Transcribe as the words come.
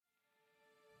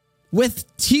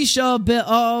With Tisha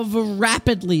B'Av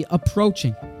rapidly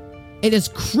approaching, it is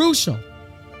crucial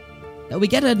that we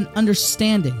get an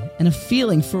understanding and a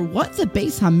feeling for what the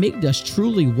Beis HaMikdash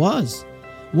truly was,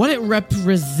 what it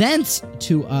represents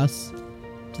to us,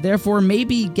 to therefore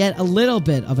maybe get a little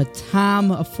bit of a tam,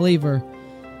 a flavor,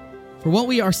 for what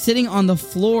we are sitting on the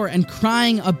floor and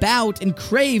crying about and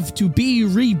crave to be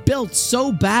rebuilt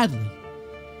so badly.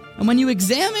 And when you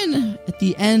examine at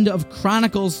the end of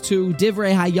Chronicles 2,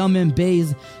 Divrei Hayamim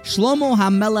Beis, Shlomo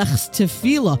HaMelech's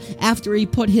tefillah, after he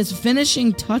put his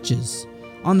finishing touches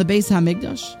on the Beis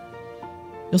HaMikdash,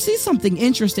 you'll see something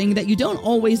interesting that you don't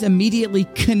always immediately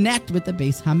connect with the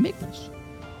Beis HaMikdash.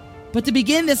 But to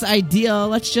begin this idea,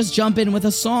 let's just jump in with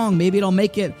a song. Maybe it'll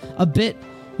make it a bit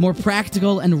more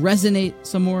practical and resonate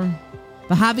some more.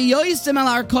 V'havi yoisem el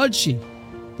har kodshi,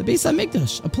 the Beis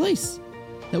HaMikdash, a place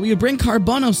that we would bring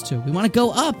karbanos to. We want to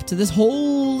go up to this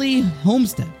holy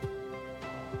homestead.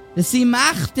 The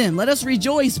simachtim, let us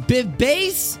rejoice,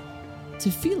 bebeis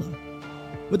tefillah.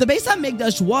 What the Beis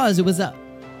HaMikdash was, it was a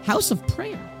house of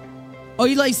prayer.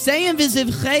 Oilaiseyim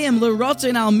v'zivcheim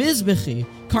l'rotzen al mizbechi,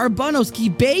 karbanos ki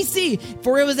beisi,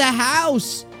 for it was a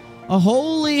house, a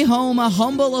holy home, a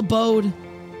humble abode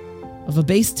of a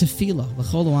beis tefillah,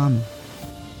 l'chol ha'amim.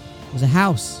 It was a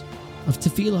house of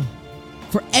tefillah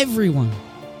for everyone.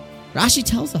 Rashi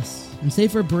tells us in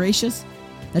Sefer Bereshis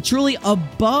that truly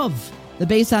above the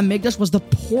Beis HaMikdash was the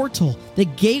portal, the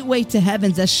gateway to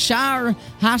heavens, as Shar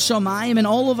HaShamayim, and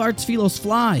all of our tefillos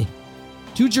fly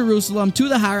to Jerusalem, to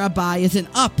the Har HaBayis, and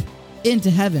up into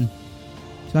heaven,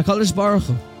 to HaKadosh Baruch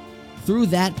Hu, through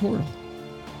that portal.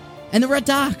 And the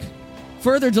Radak,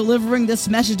 further delivering this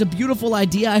message, a beautiful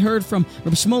idea I heard from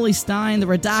Reb Shmuley Stein. The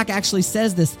Radak actually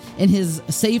says this in his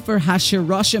Sefer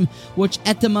HaShirashim, which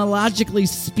etymologically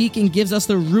speaking gives us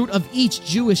the root of each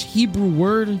Jewish Hebrew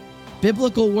word,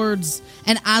 biblical words.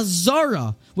 And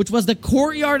Azara, which was the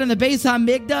courtyard in the Beis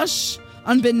HaMikdash,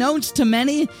 unbeknownst to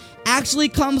many, actually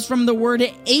comes from the word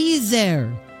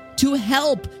Ezer, to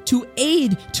help, to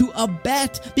aid, to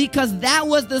abet, because that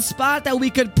was the spot that we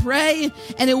could pray,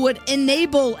 and it would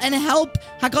enable and help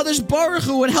HaKadosh Baruch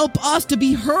Hu, would help us to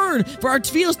be heard, for our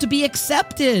tefillos to be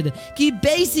accepted. Ki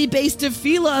beisi beis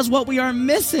tefillah is what we are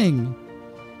missing.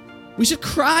 We should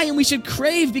cry and we should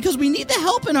crave because we need the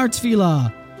help in our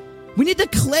tefillah. We need the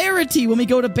clarity when we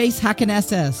go to Beis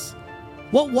HaKnesses.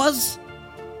 What was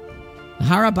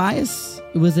Har HaBayis?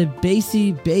 It was a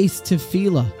beisi beis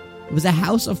tefillah. It was a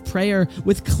house of prayer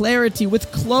with clarity,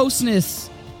 with closeness,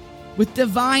 with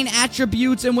divine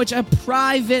attributes in which a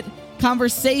private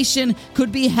conversation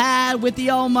could be had with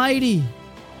the Almighty.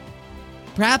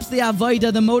 Perhaps the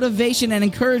avodah, the motivation and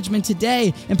encouragement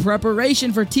today in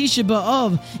preparation for Tisha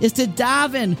B'Av is to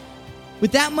daven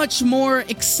with that much more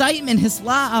excitement,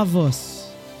 Hisla Avos,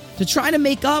 to try to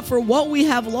make up for what we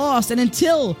have lost. And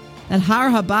until that Har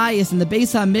HaBayis and the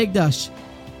Beis HaMikdash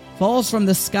falls from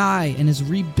the sky and is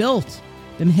rebuilt,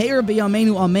 B'mheir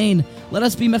b'yameinu amen, let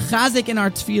us be mechazik in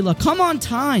our tefillah. Come on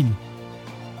time.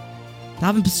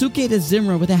 Daven Pesukei de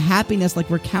Zimra with a happiness like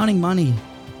we're counting money.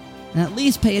 And at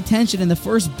least pay attention in the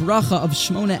first bracha of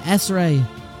Shmona Esrei.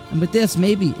 And with this,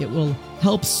 maybe it will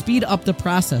help speed up the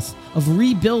process of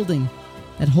rebuilding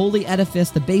that holy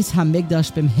edifice, the Beis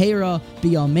HaMikdash, B'mheira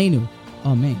b'yameinu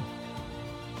amen.